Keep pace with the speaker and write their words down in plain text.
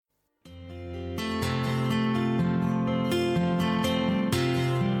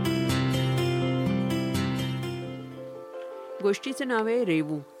गोष्टीचं नाव आहे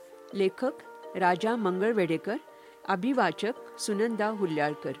रेवू. लेखक राजा मंगळवेडेकर, अभिवाचक सुनंदा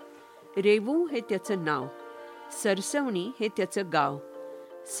हुल्याळकर. रेवू हे त्याचं नाव, सरसवणी हे त्याचं गाव.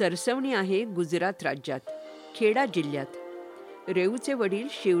 सरसवणी आहे गुजरात राज्यात, खेडा जिल्ह्यात. रेवूचे वडील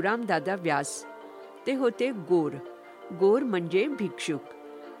शिवरामदादा व्यास. ते होते गोर. गोर म्हणजे भिक्षुक.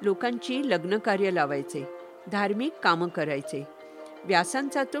 लोकांची लग्नकार्य लावायचे, धार्मिक कामं करायचे.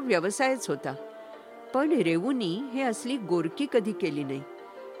 व्यासांचा तो व्यवसायच होता. पण रेवूंनी हे असली गोरकी कधी केली नाही,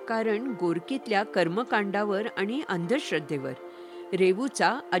 कारण गोरकीतल्या कर्मकांडावर आणि अंधश्रद्धेवर रेवूचा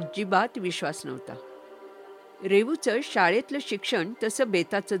अजिबात विश्वास नव्हता. रेवूचं शाळेतलं शिक्षण तसं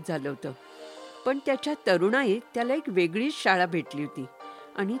बेताचंच झालं होतं, पण त्याच्या तरुणाईत त्याला एक वेगळीच शाळा भेटली होती,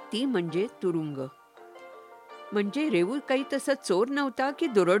 आणि ती म्हणजे तुरुंग. म्हणजे रेवू काही तसा चोर नव्हता की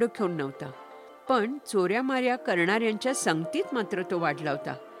दोरडखोर नव्हता, पण चोऱ्यामाऱ्या करणाऱ्यांच्या संगतीत मात्र तो वाढला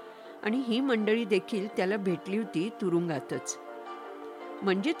होता. आणि ही मंडळी देखील त्याला भेटली होती तुरुंगातच.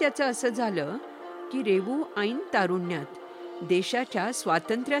 म्हणजे त्याचं असं झालं की रेवू ऐन तारुण्यात देशाच्या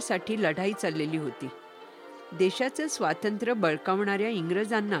स्वातंत्र्यासाठी लढाई चाललेली होती. देशाचं स्वातंत्र्य बळकावणाऱ्या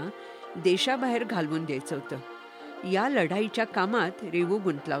इंग्रजांना देशाबाहेर घालवून द्यायचं होतं. या लढाईच्या कामात रेवू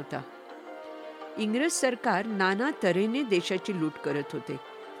गुंतला होता. इंग्रज सरकार नाना तऱ्हेने देशाची लूट करत होते.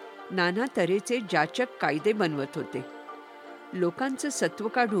 नाना तऱ्हेचे जाचक कायदे बनवत होते. लोकांचं सत्व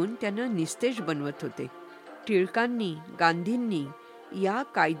काढून त्यांना निस्तेज बनवत होते. टिळकांनी, गांधींनी या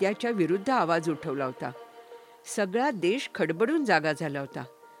कायद्याच्या विरुद्ध आवाज उठवला होता. सगळा देश खडबडून जागा झाला होता.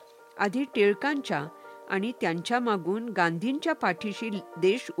 आधी टिळकांच्या आणि त्यांच्या मागून गांधींच्या पाठीशी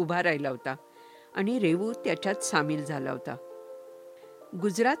देश उभा राहिला होता, आणि रेवू त्याच्यात सामील झाला होता.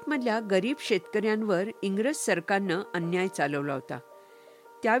 गुजरातमधल्या गरीब शेतकऱ्यांवर इंग्रज सरकारनं अन्याय चालवला होता.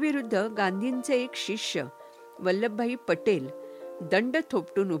 त्याविरुद्ध गांधींचे एक शिष्य वल्लभभाई पटेल दंड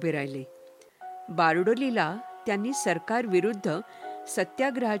थोपटून उभे राहिले. बारडोलीला त्यांनी सरकारविरुद्ध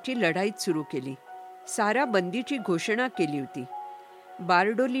सत्याग्रहाची लढाई सुरू केली. सारा बंदीची घोषणा केली होती.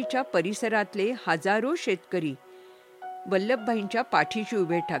 बारडोलीच्या परिसरातले हजारो शेतकरी वल्लभभाईंच्या पाठीशी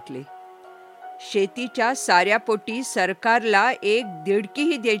उभे ठाकले. शेतीच्या साऱ्या पोटी सरकारला एक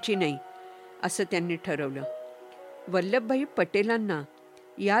दिडकीही द्यायची नाही, असं त्यांनी ठरवलं. वल्लभभाई पटेलांना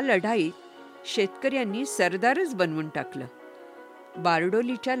या लढाईत शेतकऱ्यांनी सरदारच बनवून टाकलं.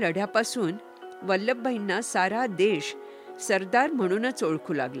 बारडोलीच्या लढ्यापासून वल्लभभाईंना सारा देश सरदार म्हणूनच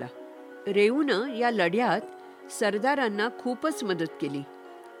ओळखू लागला. रेवूनं या लढ्यात सरदारांना खूपच मदत केली,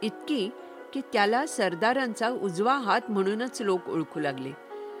 इतकी की त्याला सरदारांचा उजवा हात म्हणूनच लोक ओळखू लागले.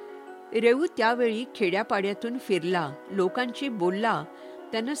 रेवू त्यावेळी खेड्यापाड्यातून फिरला, लोकांशी बोलला,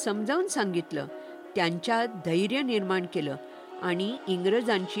 त्यांना समजावून सांगितलं, त्यांच्यात धैर्य निर्माण केलं आणि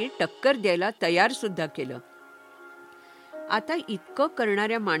इंग्रजांची टक्कर द्यायला तयार सुद्धा केलं. आता इतकं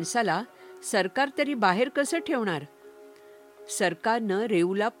करणाऱ्या माणसाला सरकार तरी बाहेर कसं ठेवणार? सरकारनं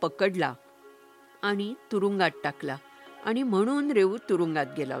रेवूला पकडला आणि तुरुंगात टाकला, आणि म्हणून रेवू तुरुंगात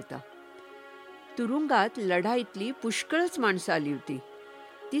गेला होता. तुरुंगात लढाईतली पुष्कळच माणसं आली होती.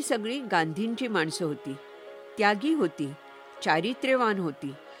 ती सगळी गांधींची माणसं होती. त्यागी होती, चारित्र्यवान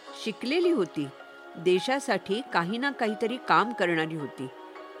होती, शिकलेली होती, देशासाठी काही ना काहीतरी काम करणारी होती.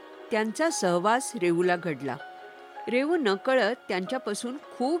 त्यांचा सहवास रेवूला घडला. रेवू नकळत त्यांच्यापासून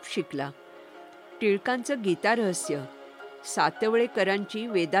खूप शिकला. टिळकांचं गीतारहस्य, सातवळेकरांची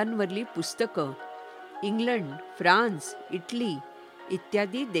वेदांवरली पुस्तकं, इंग्लंड, फ्रान्स, इटली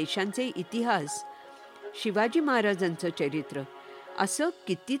इत्यादी देशांचे इतिहास, शिवाजी महाराजांचं चरित्र, असं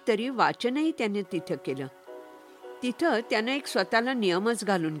कितीतरी वाचनही त्याने तिथं केलं. तिथं त्यानं एक स्वतःला नियमच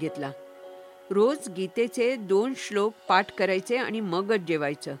घालून घेतला. रोज गीतेचे 2 श्लोक पाठ करायचे आणि मगच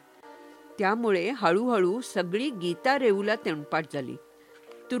जेवायचं. त्यामुळे हळूहळू सगळी गीता रेवूला तोंडपाठ झाली.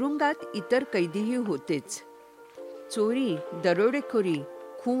 तुरुंगात इतर कैदीही होतेच. चोरी, दरोडेखोरी,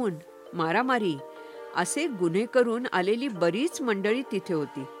 खून, मारामारी असे गुन्हे करून आलेली बरीच मंडळी तिथे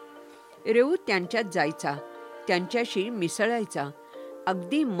होती. रेवू त्यांच्यात जायचा, त्यांच्याशी मिसळायचा,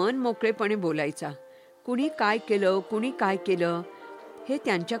 अगदी मन मोकळेपणे बोलायचा. कुणी काय केलं, कुणी काय केलं हे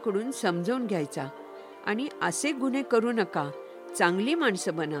त्यांच्याकडून समजावून घ्यायचा, आणि असे गुन्हे करू नका, चांगली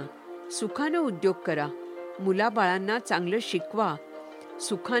माणसं बना, सुखानं उद्योग करा, मुलाबाळांना चांगलं शिकवा,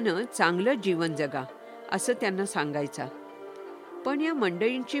 सुखानं चांगलं जीवन जगा, असं त्यांना सांगायचा. पण या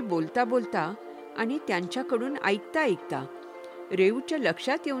मंडळींची बोलता बोलता आणि त्यांच्याकडून ऐकता ऐकता रेवूच्या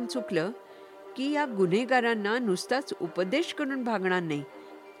लक्षात येऊन चुकलं की या गुन्हेगारांना नुसताच उपदेश करून भागणार नाही,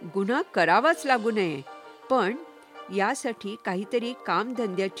 गुन्हा करावाच लागू नये, पण यासाठी काहीतरी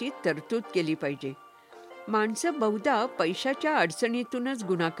कामधंद्याची तरतूद केली पाहिजे. माणसं बहुधा पैशाच्या अडचणीतूनच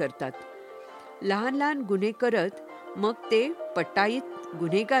गुन्हा करतात. लहान लहान गुन्हे करत मग ते पटाईत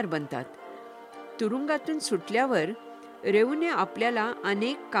गुन्हेगार बनतात. तुरुंगातून सुटल्यावर रेवूने आपल्याला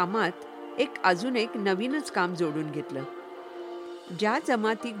अनेक कामात अजून एक नवीनच काम जोडून घेतलं. ज्या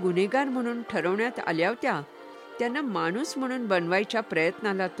जमाती गुन्हेगार म्हणून ठरवण्यात आल्या होत्या त्यांना माणूस म्हणून बनवायच्या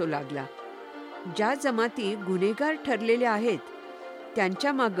प्रयत्नाला तो लागला. ज्या जमाती गुन्हेगार ठरलेल्या आहेत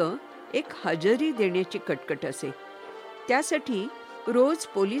त्यांच्या मागं एक हजेरी देण्याची कटकट असे. त्यासाठी रोज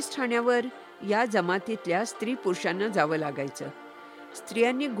पोलीस ठाण्यावर या जमातीतल्या स्त्री पुरुषांना जावं लागायचं.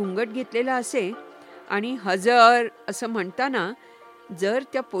 स्त्रियांनी घुंगट घेतलेला असे आणि हजर असं म्हणताना जर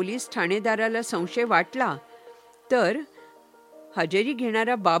त्या पोलीस ठाणेदाराला संशय वाटला तर हजेरी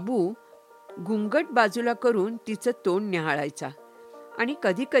घेणारा बाबू घुंगट बाजूला करून तिचं तोंड न्याहाळायचा आणि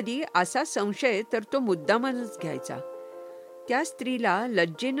कधीकधी असा संशय तर तो मुद्दामच घ्यायचा. त्या स्त्रीला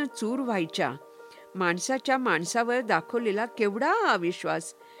लज्जेनं चूर व्हायच्या. माणसाच्या माणसावर दाखवलेला केवढा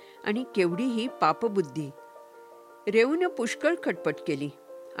अविश्वास आणि केवढी ही पापबुद्धी. रेवूनं पुष्कळ खटपट केली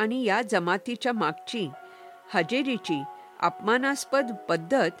आणि या जमातीच्या मागची हजेरीची अपमानास्पद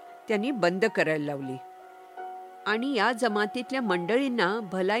पद्धत त्यांनी बंद करायला लावली आणि या जमातीतल्या मंडळींना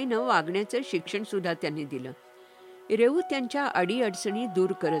भलाईनं वागण्याचं शिक्षणसुद्धा त्यांनी दिलं. रेवू त्यांच्या अडीअडचणी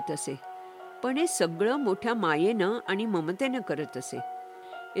दूर करत असे, पण हे सगळं मोठ्या मायेनं आणि ममतेनं करत असे.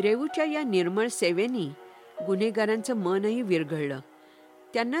 रेवूच्या या निर्मळ सेवेनी गुन्हेगारांचं मनही विरघळलं.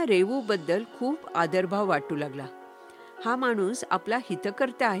 त्यांना रेवूबद्दल खूप आदरभाव वाटू लागला. हा माणूस आपला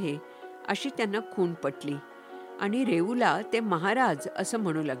हितकर्ता आहे अशी त्यांना खूण पटली आणि रेवूला ते महाराज असं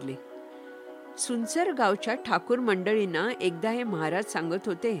म्हणू लागले. सुनसर गावच्या ठाकूर मंडळींना एकदा हे महाराज सांगत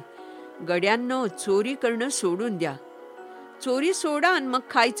होते, गड्यांनो, चोरी करणं सोडून द्या. चोरी सोडा आणि मग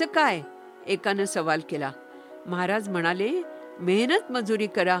खायचं काय? एकानं सवाल केला. महाराज म्हणाले, मेहनत मजुरी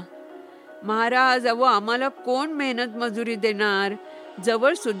करा. महाराज, अहो आम्हाला कोण मेहनत मजुरी देणार?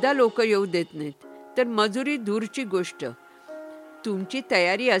 जवळ सुद्धा लोक येऊ देत नाहीत, तर मजुरी दूरची गोष्ट. तुमची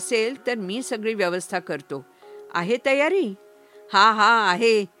तयारी असेल तर मी सगळी व्यवस्था करतो. आहे तयारी? हा हा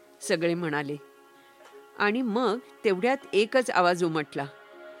आहे, सगळे म्हणाले. आणि मग तेवढ्यात एकच आवाज उमटला,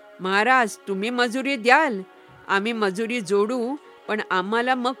 महाराज तुम्ही मजुरी द्याल, आम्ही मजुरी जोडू, पण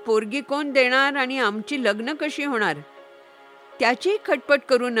आम्हाला मग पोरगी कोण देणार आणि आमची लग्न कशी होणार? त्याची खटपट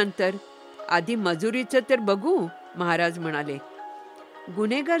करू नंतर, आधी मजुरीचं तर बघू, महाराज म्हणाले.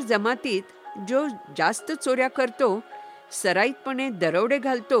 गुन्हेगार जमातीत जो जास्त चोऱ्या करतो, सराईतपणे दरोडे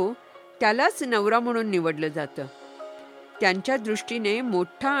घालतो, त्यालाच नवरा म्हणून निवडलं जातं. त्यांच्या दृष्टीने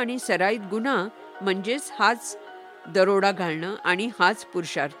मोठा आणि सराईत गुन्हा म्हणजेच हाच दरोडा घालणं आणि हाच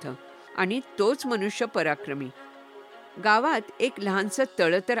पुरुषार्थ आणि तोच मनुष्य पराक्रमी. गावात एक लहानसं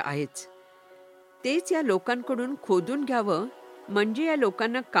तळं तर आहेच. तेच या लोकांकडून खोदून घ्यावं म्हणजे या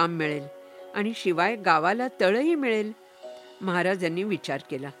लोकांना काम मिळेल आणि शिवाय गावाला तळंही मिळेल. महाराजांनी विचार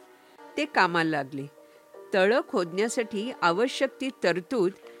केला. ते कामाला लागले. तळं खोदण्यासाठी आवश्यक ती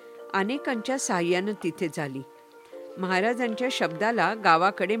तरतूद अनेकांच्या साहाय्यानं तिथे झाली. महाराजांच्या शब्दाला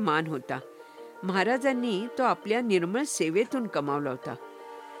गावाकडे मान होता. महाराजांनी तो आपल्या निर्मळ सेवेतून कमावला होता.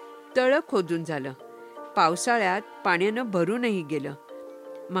 तळं खोदून झालं. पावसाळ्यात पाण्यानं भरूनही गेलं.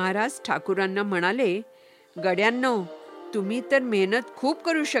 महाराज ठाकूरांना म्हणाले, गड्यांनो, तुम्ही तर मेहनत खूप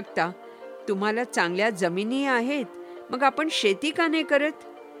करू शकता. तुम्हाला चांगल्या जमिनी आहेत, मग आपण शेती का नाही करत?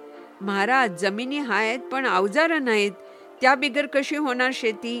 महाराज, जमिनी आहेत पण अवजारं नाहीत, त्या बिगर कशी होणार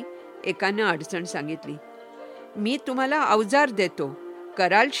शेती? एकानं अडचण सांगितली. मी तुम्हाला अवजार देतो,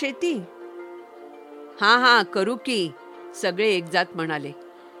 कराल शेती? हां हां, करू की, सगळे एकजात म्हणाले.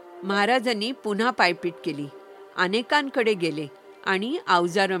 महाराजांनी पुन्हा पायपीट केली, अनेकांकडे गेले आणि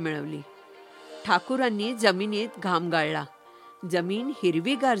अवजारं मिळवली. ठाकूरांनी जमिनीत घाम गाळला. जमीन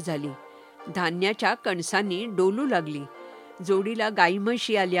हिरवीगार झाली. धान्याच्या कणसांनी डोलू लागली. जोडीला गाई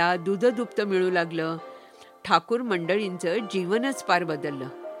म्हशी आल्या, दूध दुभतं मिळू लागलं. ठाकूर मंडळींचं जीवनच पार बदललं.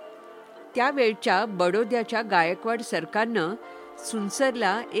 त्यावेळच्या बडोद्याच्या गायकवाड सरकारनं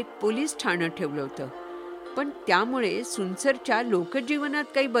सुनसरला एक पोलीस ठाणं ठेवलं होतं, पण त्यामुळे सुनसरच्या लोकजीवनात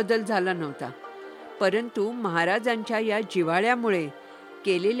काही बदल झाला नव्हता. परंतु महाराजांच्या या जिव्हाळ्यामुळे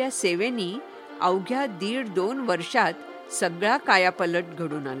केलेल्या सेवेनी अवघ्या 1.5-2 वर्षात सगळा कायापालट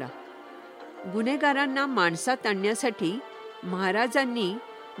घडून आला. गुन्हेगारांना माणसात आणण्यासाठी महाराजांनी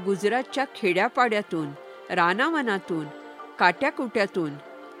गुजरातच्या खेड्यापाड्यातून, रानावनातून, काट्याकुट्यातून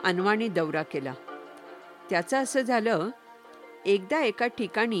अनवाणी दौरा केला. त्याचं असं झालं, एकदा एका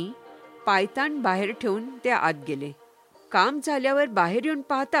ठिकाणी पायताण बाहेर ठेवून ते आत गेले. काम झाल्यावर बाहेर येऊन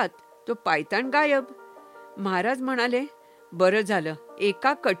पाहतात तो पायताण गायब. महाराज म्हणाले, बरं झालं,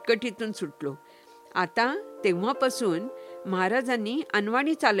 एका कटकटीतून सुटलो. आता तेव्हापासून महाराजांनी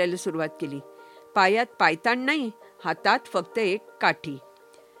अनवाणी चालायला सुरुवात केली. पायात पायताण नाही, हातात फक्त एक काठी.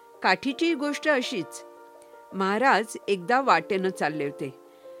 काठीची गोष्ट अशीच, महाराज एकदा वाटेनं चालले होते.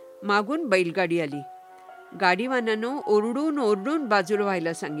 मागून बैलगाडी आली. गाडीवानानं ओरडून ओरडून बाजूला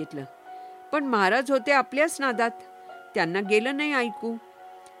व्हायला सांगितलं, पण महाराज होते आपल्याच नादात. त्यांना गेलं नाही ऐकू.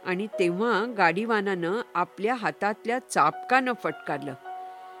 आणि तेव्हा गाडीवानानं आपल्या हातातल्या चापकानं फटकारलं.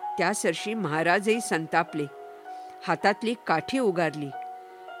 त्यासरशी महाराजही संतापले. हातातली काठी उगारली,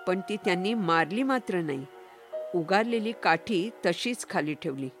 पण ती त्यांनी मारली मात्र नाही. उगारलेली काठी तशीच खाली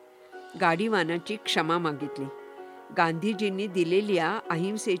ठेवली. गाडीवानाची क्षमा मागितली. गांधीजींनी दिलेल्या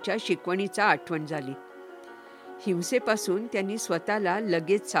अहिंसेच्या शिकवणीचा आठवण झाली. हिंसेपासून त्यांनी स्वतःला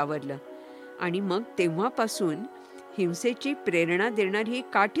लगेच सावरलं आणि मग तेव्हापासून हिंसेची प्रेरणा देणारी ही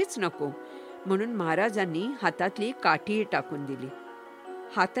काठीच नको म्हणून महाराजांनी हातातली काठीही टाकून दिली.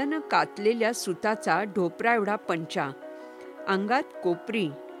 हातानं कातलेल्या सुताचा ढोपरा एवढा पंचा, अंगात कोपरी,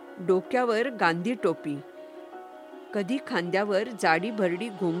 डोक्यावर गांधी टोपी, कधी खांद्यावर जाडी भरडी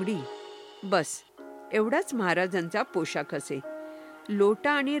घोंगडी, बस एवढाच महाराजांचा पोशाख असे.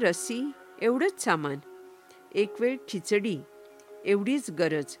 लोटा आणि रस्सी एवढंच सामान. एक वेळ खिचडी एवढीच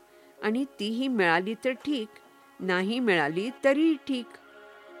गरज, आणि तीही मिळाली तर ठीक, नाही मिळाली तरीही ठीक.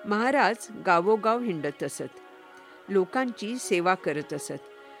 महाराज गावोगाव हिंडत असत, लोकांची सेवा करत असत.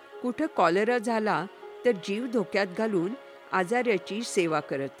 कुठं कॉलरा झाला तर जीव धोक्यात घालून आजाऱ्याची सेवा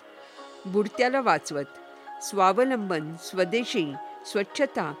करत, बुडत्याला वाचवत. स्वावलंबन, स्वदेशी,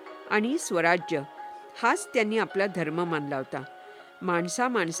 स्वच्छता आणि स्वराज्य हाच त्यांनी आपला धर्म मानला होता. माणसा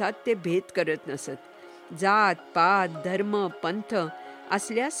माणसात ते भेद करत नसत. जात पात धर्म पंथ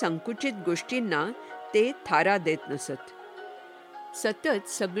असल्या संकुचित गोष्टींना ते थारा देत नसत. सतत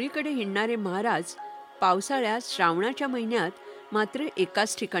सगळीकडे हिंडणारे महाराज पावसाळ्यात श्रावणाच्या महिन्यात मात्र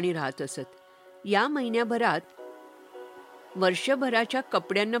एकाच ठिकाणी राहत असत. या महिन्याभरात वर्षभराच्या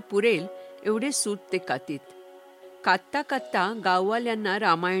कपड्यांना पुरेल एवढे सूत ते कातीत. कातता कातता गाववाल्यांना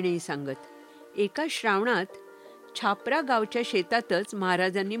रामायणही सांगत. एका श्रावणात छापरा गावच्या शेतातच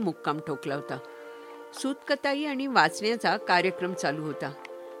महाराजांनी मुक्काम ठोकला होता. सूतकताई आणि वाचण्याचा कार्यक्रम चालू होता.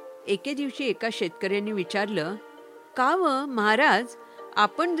 एके दिवशी एका शेतकऱ्यांनी विचारलं, का व महाराज,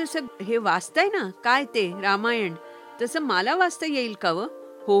 आपण जसं हे वाचताय ना, काय ते रामायण, तसं मला वाचता येईल का व?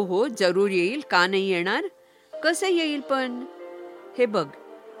 हो हो, जरूर येईल, का नाही येणार? कसं येईल पण? हे बघ,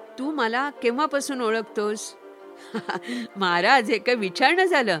 तू मला केव्हापासून ओळखतोस? महाराज, हे काय विचारणं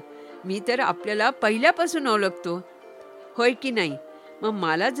झालं? मी तर आपल्याला पहिल्यापासून ओळखतो. होय की नाही? मग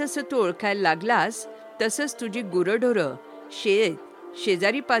मला जसं तू ओळखायला लागलास तसंच तुझी गुरंढोरं, शेत,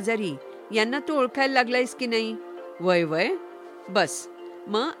 शेजारी पाजारी यांना तू ओळखायला लागलायस की नाही? वय वय, बस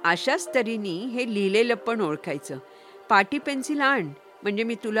मग अशाच तऱ्हेने हे लिहिलेलं पण ओळखायचं. पाटी पेन्सिल आण, म्हणजे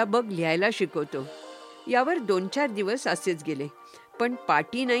मी तुला बघ लिहायला शिकवतो. यावर 2-4 दिवस असेच गेले, पण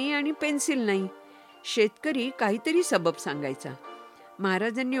पाटी नाही आणि पेन्सिल नाही. शेतकरी काहीतरी सबब सांगायचा.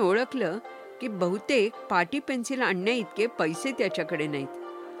 महाराजांनी ओळखलं की बहुतेक पाटी पेन्सिल आणण्या इतके पैसे त्याच्याकडे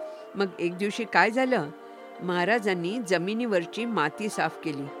नाहीत. मग एक दिवशी काय झालं, महाराजांनी जमिनीवरची माती साफ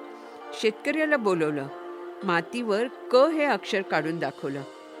केली. शेतकऱ्याला बोलवलं, मातीवर क हे अक्षर काढून दाखवलं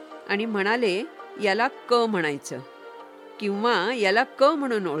आणि म्हणाले, याला क म्हणायचं किंवा याला क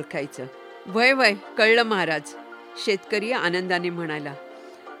म्हणून ओळखायचं. वय वय, कळलं महाराज, शेतकरी आनंदाने म्हणाला.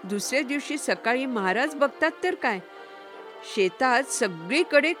 दुसऱ्या दिवशी सकाळी महाराज बघतात तर काय, शेतात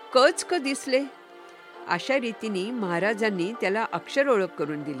सगळीकडे कच क दिसले. अशा रीतीने महाराजांनी त्याला अक्षर ओळख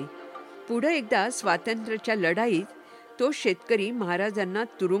करून दिली. पुढं एकदा स्वातंत्र्याच्या लढाईत तो शेतकरी महाराजांना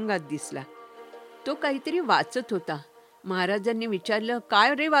तुरुंगात दिसला. तो काहीतरी वाचत होता. महाराजांनी विचारलं,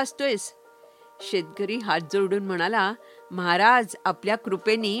 काय रे वाचतोयस? शेतकरी हात जोडून म्हणाला, महाराज, आपल्या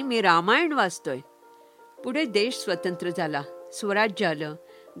कृपेने मी रामायण वाचतोय. पुढे देश स्वतंत्र झाला, स्वराज्य आलं,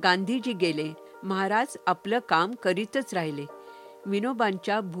 गांधीजी गेले, महाराज आपलं काम करीतच राहिले.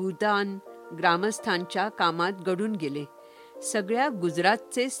 विनोबांच्या भूदान ग्रामस्थांच्या कामात गढून गेले. सगळ्या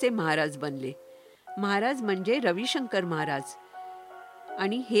गुजरातचेच ते महाराज बनले. महाराज म्हणजे रविशंकर महाराज,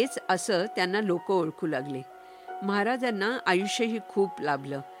 आणि हेच असं त्यांना लोक ओळखू लागले. महाराजांना आयुष्यही खूप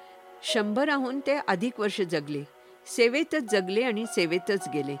लाभलं. 100हून ते अधिक वर्ष जगले. सेवेतच जगले आणि सेवेतच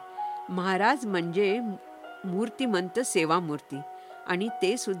गेले. महाराज म्हणजे मूर्तिमंत सेवामूर्ती, आणि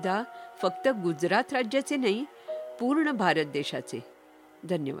ते सुद्धा फक्त गुजरात राज्याचे नाही, पूर्ण भारत देशाचे.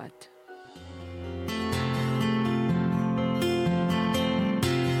 धन्यवाद.